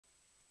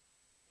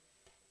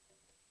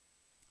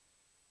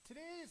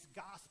Today's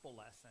gospel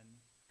lesson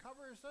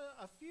covers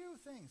a few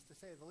things, to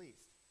say the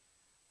least.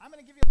 I'm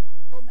going to give you a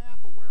little roadmap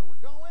of where we're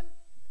going.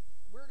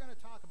 We're going to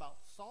talk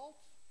about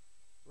salt.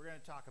 We're going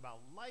to talk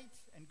about light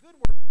and good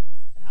works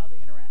and how they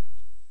interact.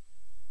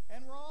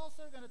 And we're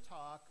also going to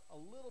talk a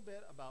little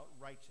bit about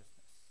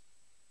righteousness.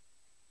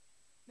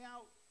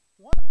 Now,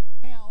 one of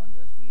the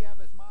challenges we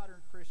have as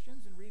modern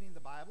Christians in reading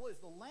the Bible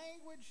is the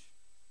language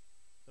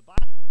the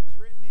Bible was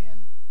written in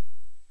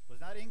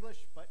was not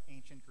English, but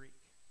ancient Greek.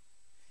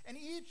 And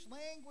each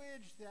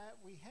language that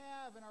we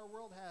have in our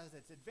world has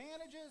its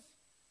advantages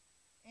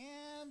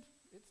and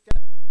its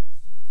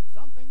detriments.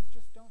 Some things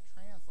just don't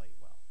translate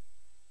well.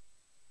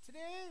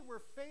 Today,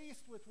 we're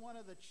faced with one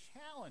of the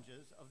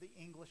challenges of the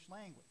English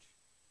language,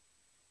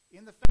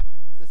 in the fact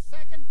that the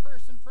second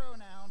person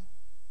pronoun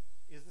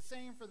is the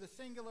same for the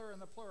singular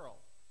and the plural.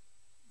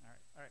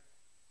 All right.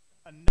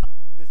 Enough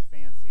of this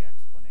fancy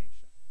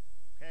explanation,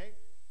 okay?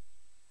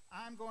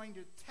 I'm going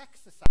to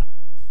Texasize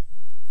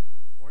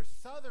or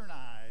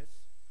Southernize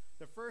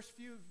the first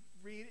few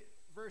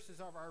verses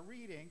of our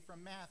reading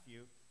from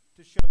Matthew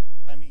to show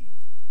you what I mean.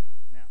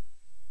 Now,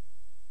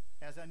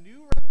 as a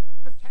new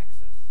resident of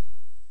Texas,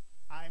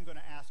 I'm going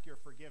to ask your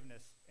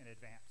forgiveness in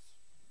advance.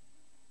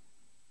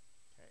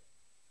 Okay,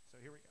 so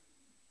here we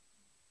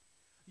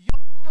go.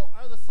 Y'all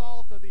are the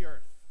salt of the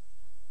earth.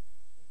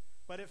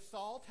 But if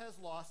salt has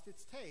lost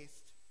its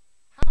taste,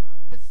 how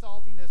can its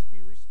saltiness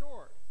be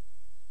restored?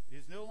 It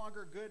is no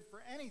longer good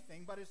for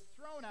anything, but is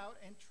thrown out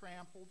and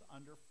trampled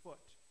underfoot.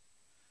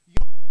 You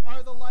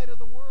are the light of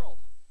the world.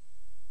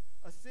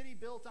 A city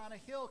built on a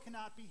hill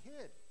cannot be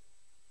hid.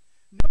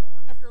 No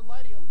one, after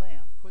lighting a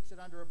lamp, puts it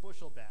under a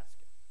bushel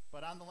basket,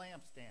 but on the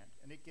lampstand,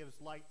 and it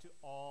gives light to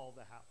all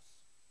the house.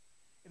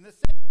 In the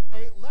same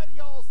way, let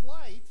y'all's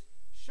light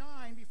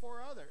shine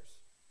before others,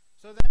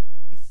 so that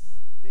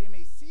they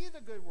may see the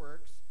good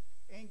works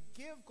and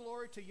give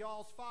glory to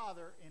y'all's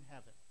Father in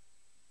heaven.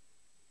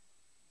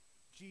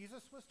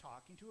 Jesus was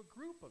talking to a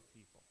group of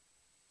people.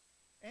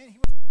 And he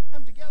was telling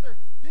them together,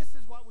 this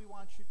is what we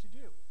want you to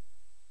do.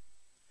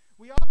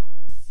 We often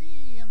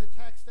see in the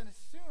text and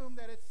assume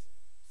that it's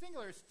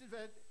singular,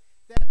 that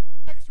the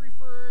text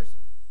refers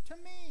to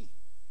me.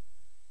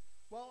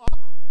 Well,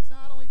 often it's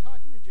not only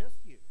talking to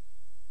just you,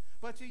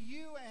 but to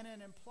you and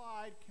an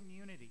implied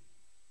community.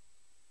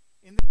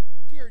 In the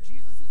case here,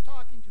 Jesus is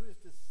talking to his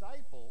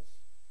disciples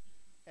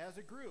as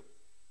a group.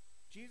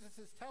 Jesus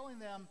is telling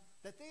them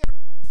that they are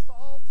like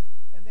salt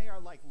and they are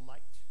like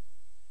light.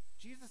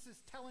 Jesus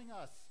is telling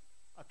us,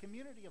 a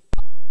community of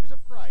followers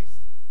of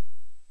Christ,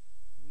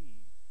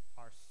 we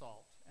are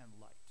salt and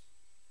light.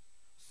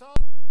 Salt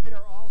and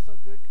light are also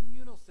good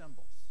communal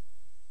symbols.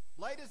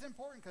 Light is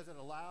important because it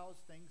allows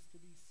things to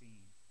be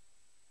seen.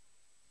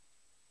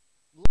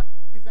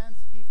 Light prevents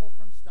people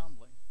from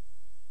stumbling.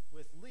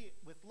 With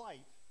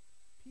light,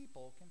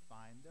 people can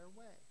find their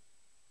way.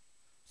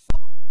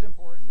 Salt is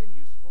important and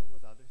useful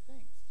with other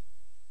things.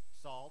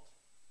 Salt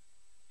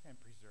can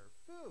preserve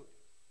food.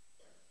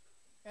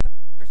 And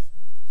of course,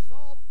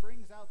 salt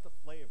brings out the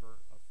flavor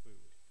of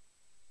food.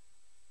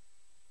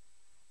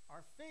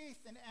 Our faith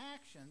and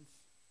actions,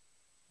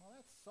 well,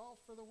 that's salt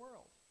for the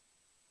world.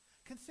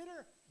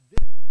 Consider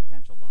this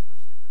potential bumper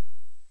sticker.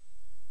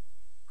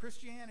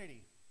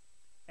 Christianity,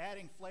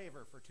 adding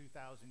flavor for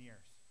 2,000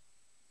 years.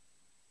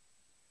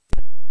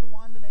 Definitely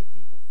one to make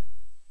people think.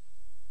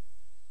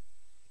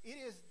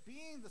 It is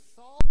being the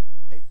salt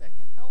and light that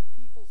can help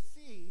people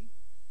see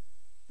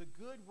the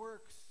good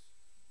works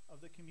of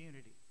the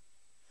community.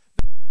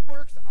 The good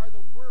works are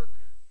the work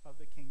of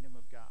the kingdom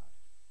of God.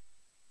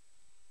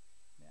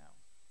 Now,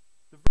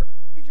 the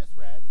verses we just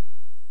read,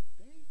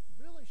 they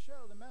really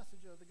show the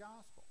message of the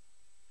gospel.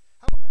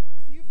 However,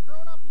 if you've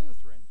grown up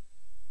Lutheran,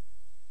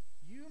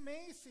 you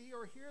may see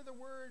or hear the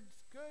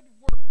words good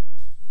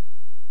works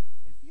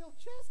and feel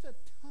just a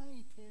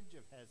tiny tinge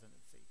of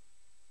hesitancy.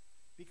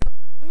 Because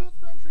the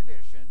Lutheran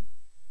tradition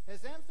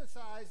has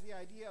emphasized the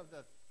idea of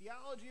the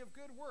theology of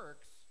good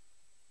works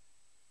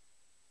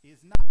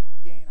is not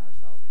to gain our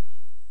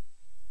salvation.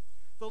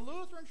 The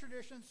Lutheran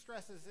tradition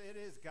stresses it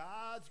is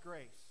God's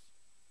grace.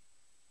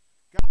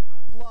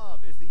 God's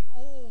love is the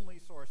only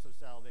source of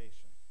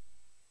salvation.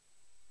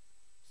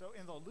 So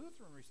in the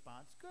Lutheran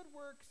response, good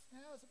works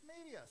has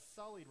maybe a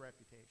sullied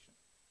reputation.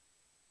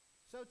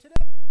 So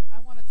today, I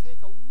want to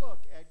take a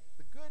look at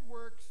the good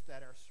works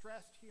that are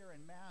stressed here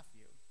in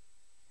Matthew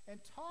and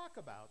talk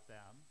about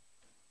them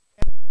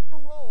and their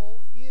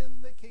role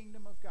in the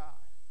kingdom of God.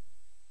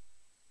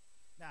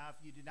 Now,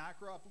 if you did not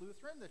grow up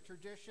Lutheran, the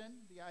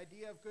tradition, the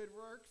idea of good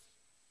works,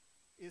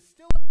 is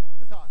still important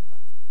to talk about.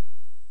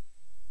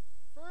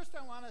 First,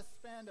 I want to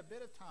spend a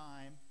bit of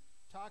time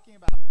talking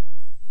about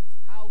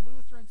how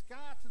Lutherans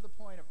got to the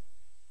point of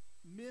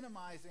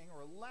minimizing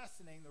or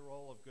lessening the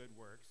role of good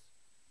works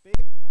based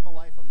on the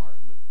life of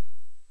Martin Luther.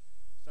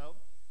 So,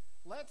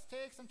 let's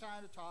take some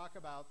time to talk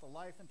about the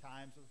life and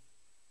times of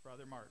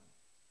Brother Martin.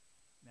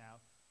 Now,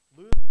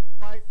 Luther's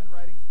life and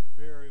writings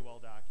very well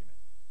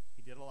documented.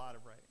 He did a lot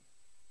of writing.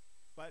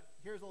 But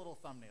here's a little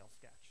thumbnail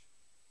sketch.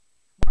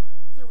 Martin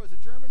Luther was a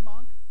German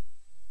monk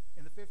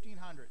in the 15th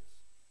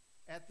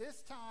at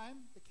this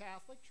time, the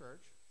Catholic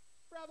Church,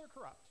 rather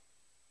corrupt.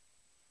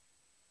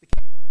 The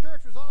Catholic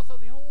Church was also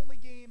the only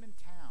game in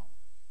town.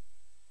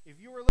 If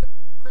you were living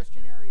in a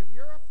Christian area of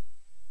Europe,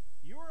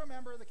 you were a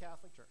member of the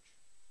Catholic Church.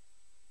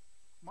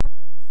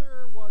 Martin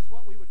Luther was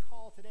what we would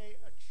call today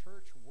a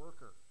church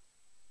worker.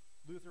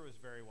 Luther was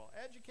very well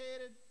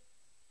educated,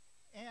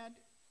 and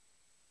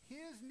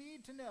his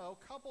need to know,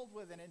 coupled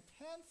with an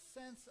intense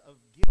sense of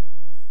guilt,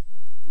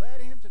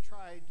 led him to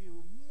try to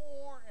do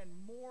more and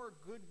more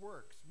good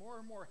works, more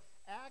and more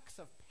acts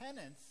of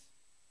penance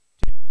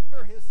to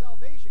ensure his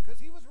salvation, because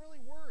he was really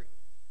worried.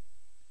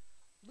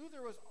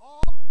 Luther was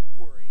always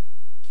worried,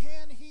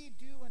 can he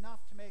do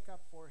enough to make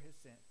up for his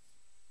sins?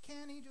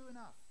 Can he do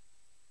enough?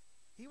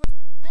 He was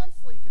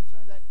intensely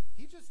concerned that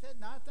he just had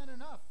not done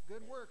enough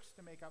good works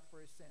to make up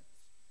for his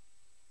sins.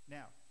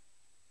 Now,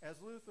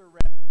 as Luther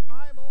read the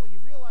Bible, he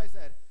realized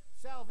that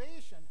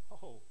salvation,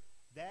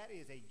 that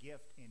is a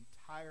gift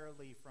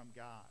entirely from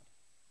God.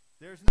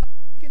 There's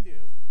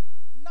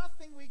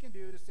nothing we can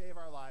do to save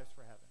our lives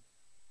for heaven.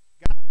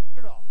 God has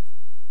done it all,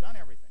 done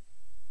everything.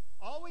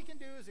 All we can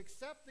do is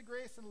accept the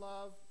grace and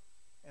love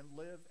and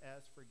live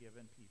as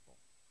forgiven people.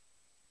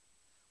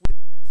 With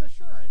this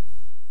assurance,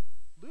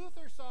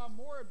 Luther saw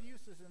more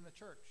abuses in the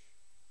church.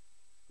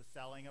 The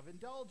selling of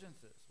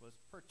indulgences was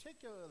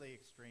particularly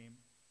extreme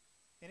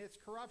in its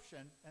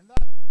corruption, and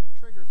thus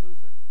triggered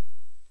Luther.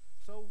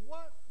 So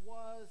what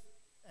was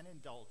an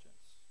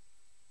indulgence?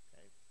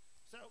 Okay,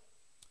 so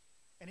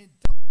an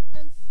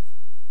indulgence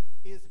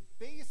is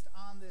based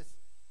on this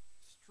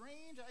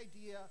strange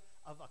idea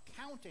of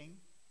accounting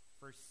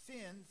for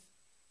sins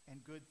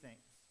and good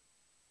things.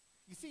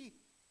 You see,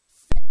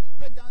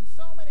 saints had done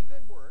so many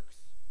good works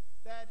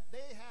that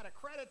they had a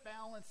credit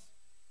balance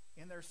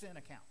in their sin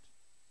account.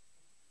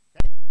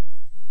 Okay?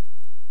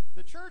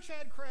 The church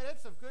had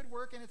credits of good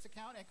work in its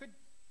account and could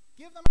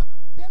give them out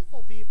to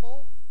sinful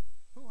people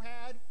who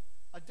had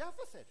a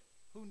deficit,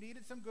 who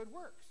needed some good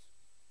works.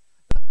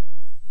 Thus,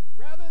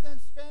 rather than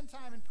spend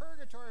time in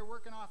purgatory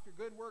working off your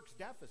good works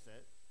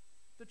deficit,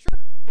 the church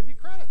would give you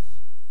credits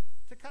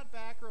to cut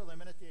back or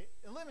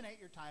eliminate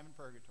your time in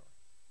purgatory.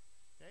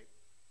 Okay?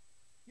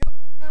 You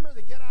all remember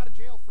the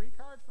get-out-of-jail-free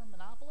card from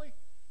Monopoly?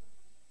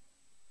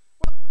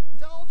 Well,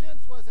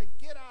 indulgence was a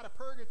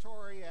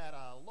get-out-of-purgatory at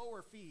a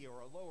lower fee or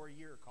a lower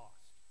year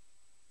cost.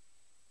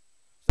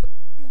 So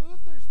during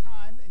Luther's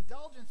time,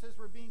 indulgences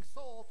were being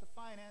sold to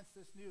finance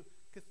this new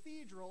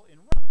cathedral in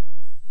Rome.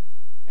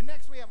 And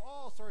next we have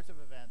all sorts of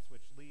events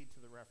which lead to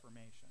the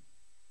Reformation.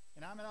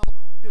 And I'm going to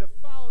allow you to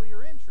follow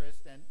your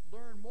interest and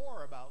learn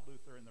more about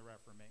Luther and the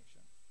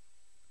Reformation.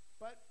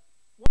 But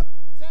one of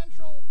the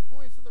central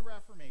points of the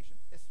Reformation,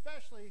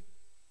 especially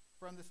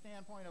from the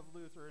standpoint of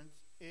Lutherans,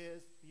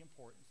 is the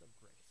importance of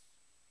grace.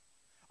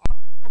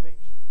 Our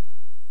salvation,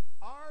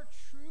 our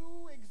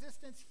true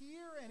existence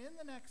here and in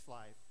the next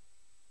life,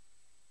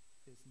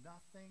 is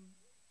nothing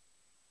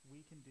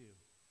we can do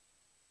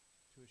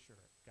to assure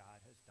it.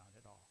 God has done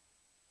it all.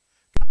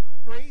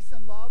 God's grace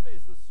and love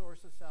is the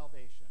source of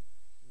salvation.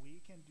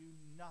 We can do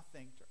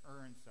nothing to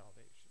earn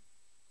salvation.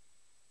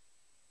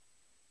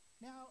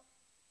 Now,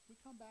 we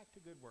come back to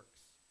good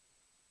works.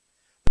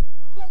 The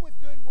problem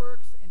with good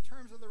works in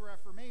terms of the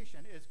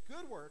Reformation is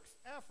good works,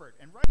 effort,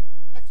 and righteous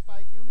acts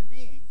by human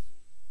beings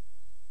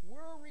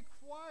were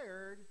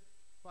required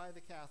by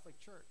the Catholic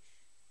Church.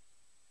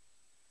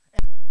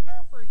 And the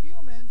term for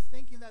humans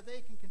thinking that they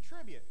can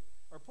contribute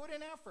or put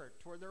in effort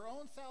toward their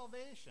own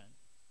salvation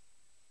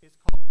is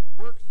called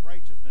works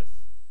righteousness.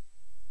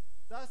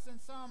 Thus, in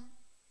some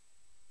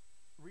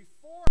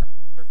Reformed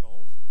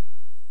circles,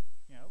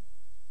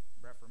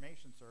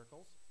 Reformation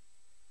circles,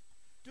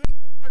 doing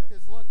good work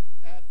is looked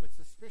at with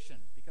suspicion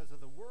because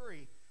of the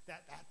worry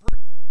that that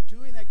person is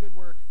doing that good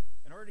work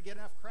in order to get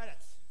enough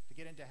credits to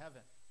get into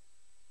heaven.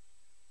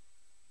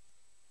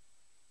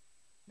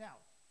 Now,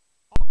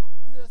 all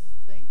of this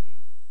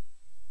thinking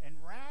and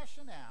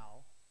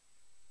rationale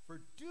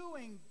for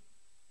doing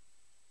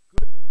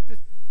good work,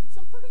 it's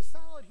some pretty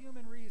solid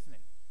human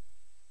reasoning.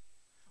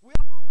 We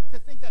all like to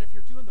think that if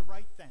you're doing the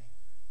right thing,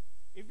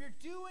 if you're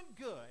doing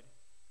good,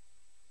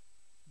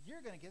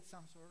 you're going to get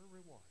some sort of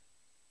reward.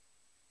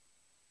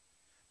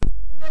 The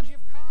theology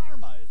of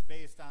karma is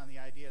based on the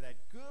idea that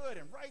good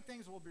and right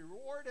things will be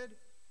rewarded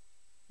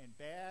and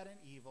bad and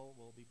evil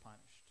will be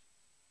punished.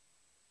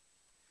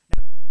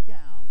 Now, deep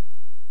down,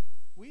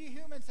 we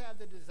humans have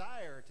the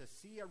desire to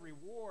see a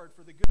reward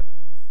for the good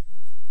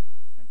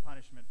and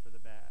punishment for the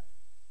bad.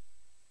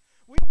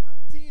 We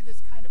want to see this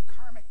kind of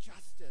karmic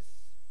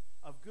justice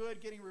of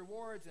good getting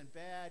rewards and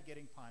bad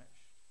getting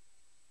punished.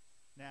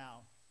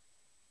 Now,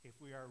 if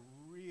we are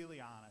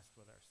really honest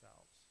with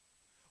ourselves,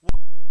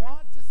 what we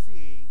want to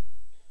see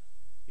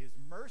is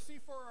mercy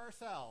for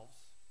ourselves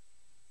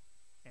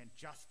and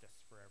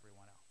justice for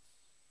everyone else.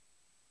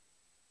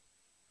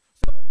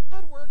 So if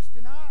good works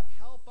do not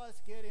help us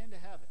get into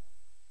heaven,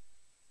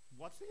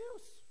 what's the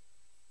use?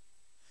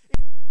 If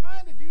we're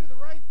trying to do the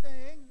right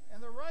thing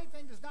and the right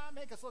thing does not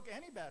make us look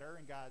any better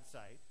in God's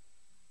sight,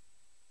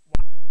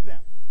 why do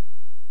them?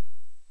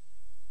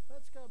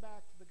 Let's go back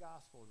back to the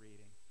gospel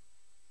reading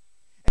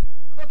and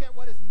take a look at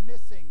what is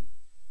missing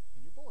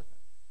in your bulletin.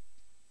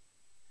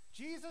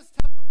 Jesus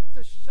tells us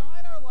to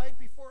shine our light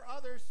before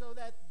others so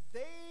that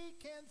they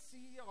can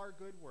see our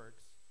good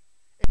works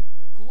and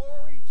give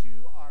glory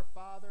to our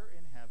Father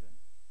in heaven.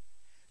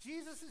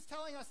 Jesus is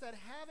telling us that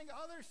having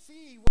others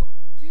see what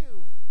we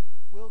do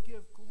will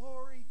give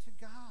glory to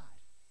God.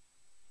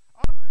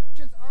 Our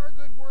actions, our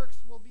good works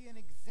will be an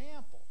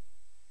example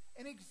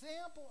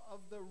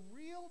of the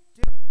real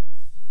difference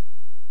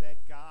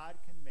that God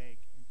can make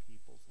in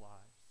people's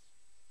lives.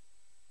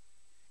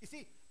 You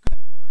see, good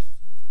works,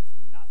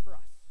 not for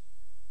us.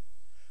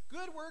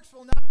 Good works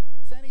will not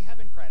give us any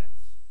heaven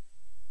credits.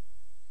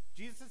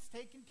 Jesus has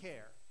taken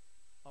care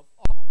of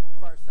all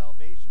of our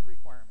salvation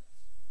requirements.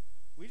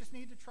 We just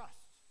need to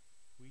trust.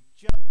 We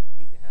just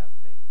need to have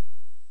faith.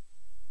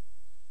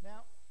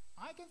 Now,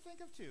 I can think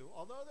of two,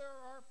 although there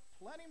are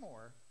plenty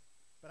more,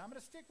 but I'm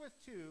going to stick with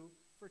two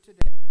for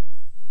today,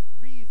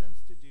 reasons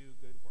to do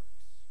good works.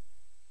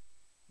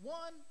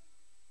 One,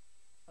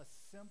 a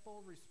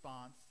simple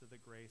response to the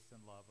grace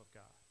and love of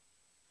God.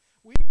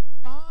 We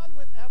respond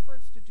with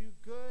efforts to do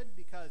good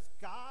because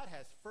God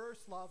has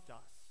first loved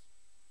us.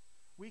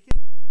 We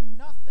can do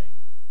nothing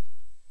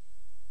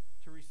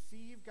to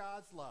receive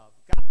God's love.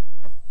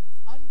 God's love,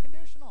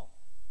 unconditional,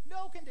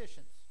 no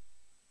conditions.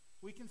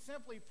 We can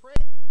simply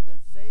praise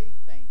and say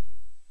thank you.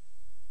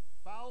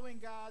 Following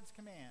God's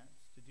commands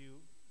to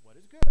do what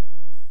is good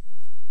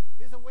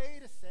is a way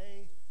to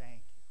say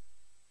thank you.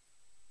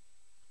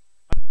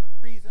 Another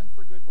reason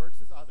for good works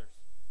is others.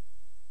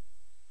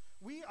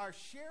 We are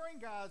sharing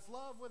God's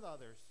love with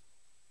others.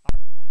 Our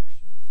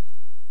actions,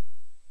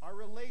 our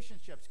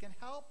relationships can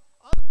help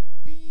others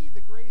see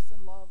the grace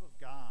and love of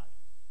God.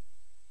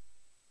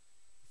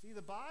 See,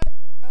 the Bible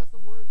has the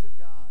words of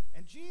God,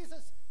 and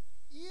Jesus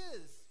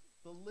is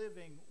the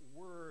living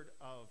Word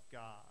of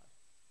God.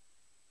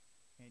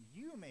 And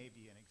you may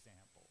be an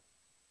example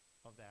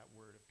of that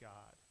Word of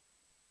God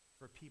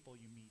for people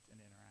you meet and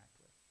interact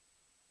with.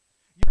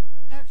 Your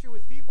interaction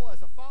with people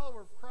as a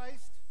follower of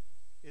Christ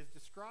is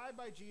described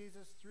by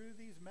Jesus through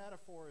these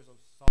metaphors of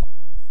salt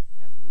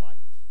and light.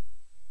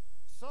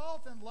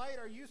 Salt and light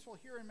are useful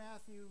here in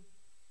Matthew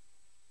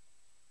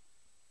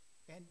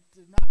and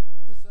do not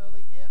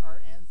necessarily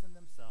are ends in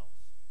themselves.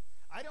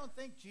 I don't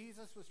think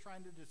Jesus was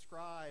trying to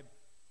describe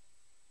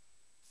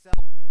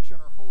salvation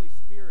or Holy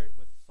Spirit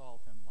with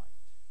salt and light.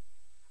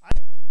 I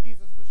think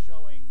Jesus was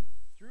showing,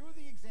 through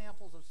the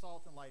examples of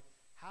salt and light,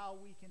 how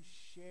we can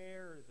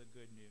share the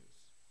good news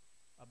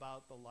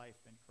about the life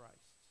in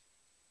Christ.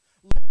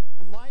 Let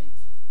your light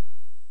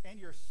and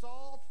your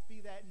salt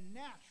be that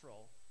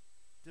natural,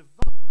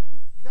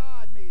 divine,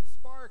 God-made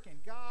spark and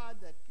God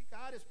that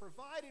God has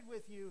provided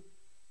with you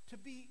to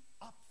be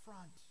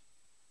upfront,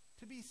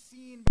 to be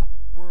seen by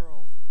the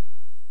world.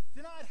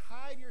 Do not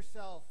hide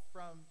yourself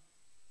from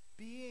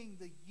being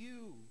the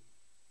you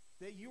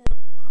that you were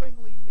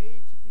lovingly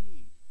made to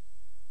be.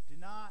 Do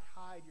not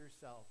hide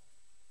yourself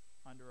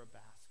under a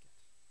basket.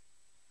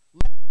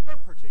 Let your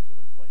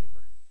particular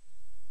flavor,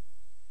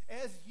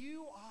 as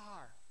you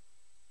are,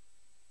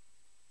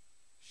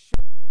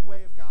 show the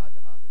way of God to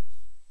others.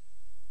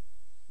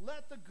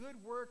 Let the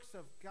good works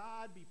of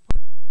God be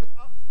put forth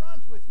up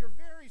front with your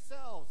very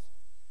selves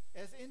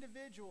as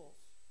individuals,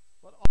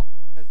 but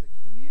also as the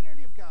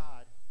community of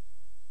God,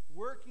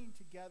 working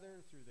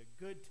together through the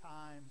good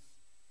times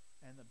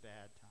and the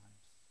bad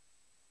times.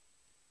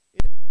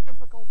 It is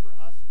difficult for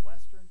us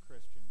Western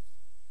Christians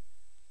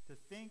to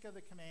think of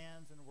the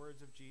commands and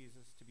words of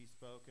Jesus to be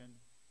spoken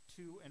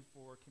to and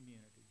for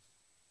communities.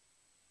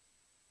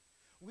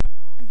 We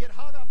often get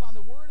hung up on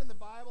the word in the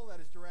Bible that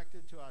is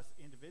directed to us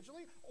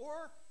individually,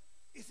 or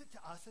is it to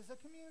us as a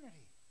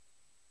community?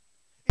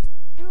 Is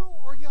it you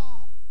or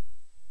y'all?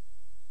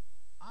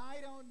 I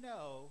don't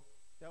know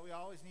that we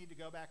always need to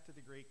go back to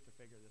the Greek to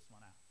figure this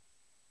one out.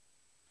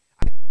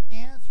 I think the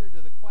answer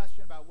to the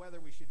question about whether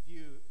we should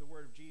view the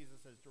word of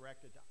Jesus as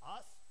directed to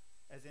us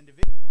as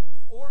individuals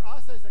or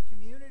us as a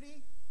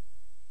community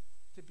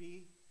to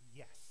be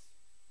yes.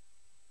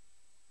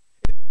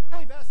 It's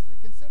probably best to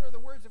consider the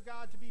words of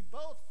God to be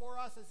both for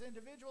us as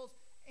individuals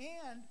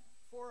and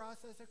for us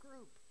as a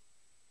group.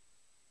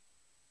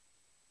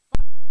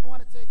 Finally, I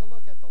want to take a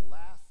look at the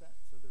last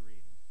sentence of the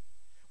reading,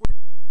 where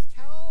Jesus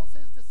tells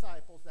his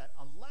disciples that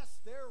unless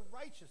their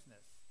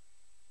righteousness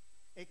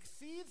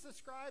exceeds the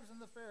scribes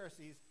and the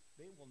Pharisees,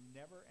 they will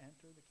never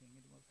enter the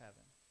kingdom of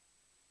heaven.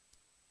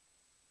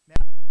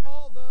 Now,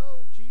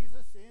 although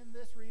Jesus in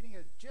this reading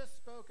has just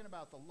spoken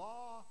about the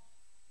law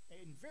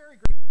in very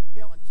great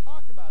detail and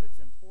talked about its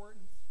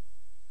importance,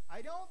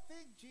 I don't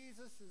think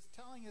Jesus is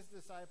telling his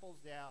disciples,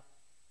 yeah,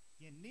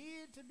 you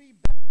need to be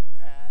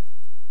better at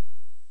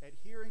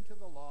adhering to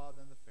the law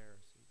than the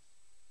Pharisees.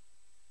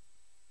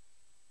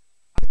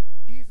 I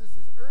think Jesus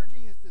is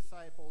urging his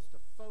disciples to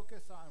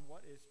focus on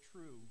what is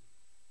true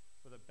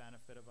for the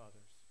benefit of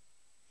others.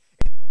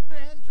 In order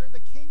to enter the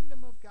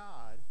kingdom of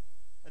God,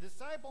 a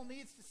disciple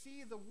needs to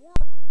see the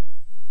world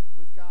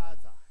with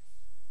God's eyes.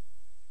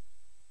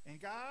 And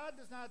God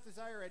does not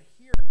desire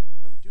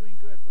adherence of doing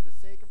good for the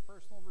sake of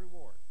personal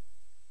reward,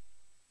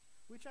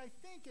 which I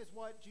think is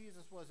what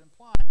Jesus was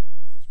implying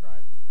with the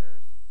scribes and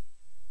Pharisees.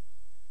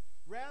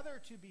 Rather,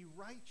 to be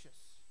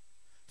righteous,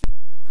 to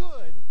do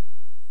good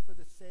for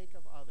the sake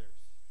of others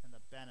and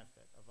the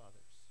benefit of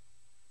others.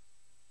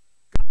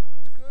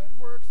 God's good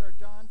works are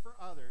done for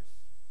others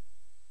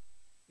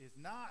is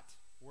not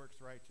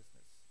works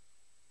righteousness.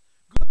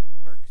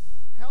 Good works,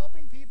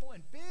 helping people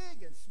in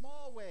big and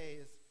small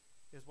ways,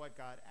 is what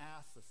God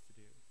asks us to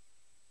do.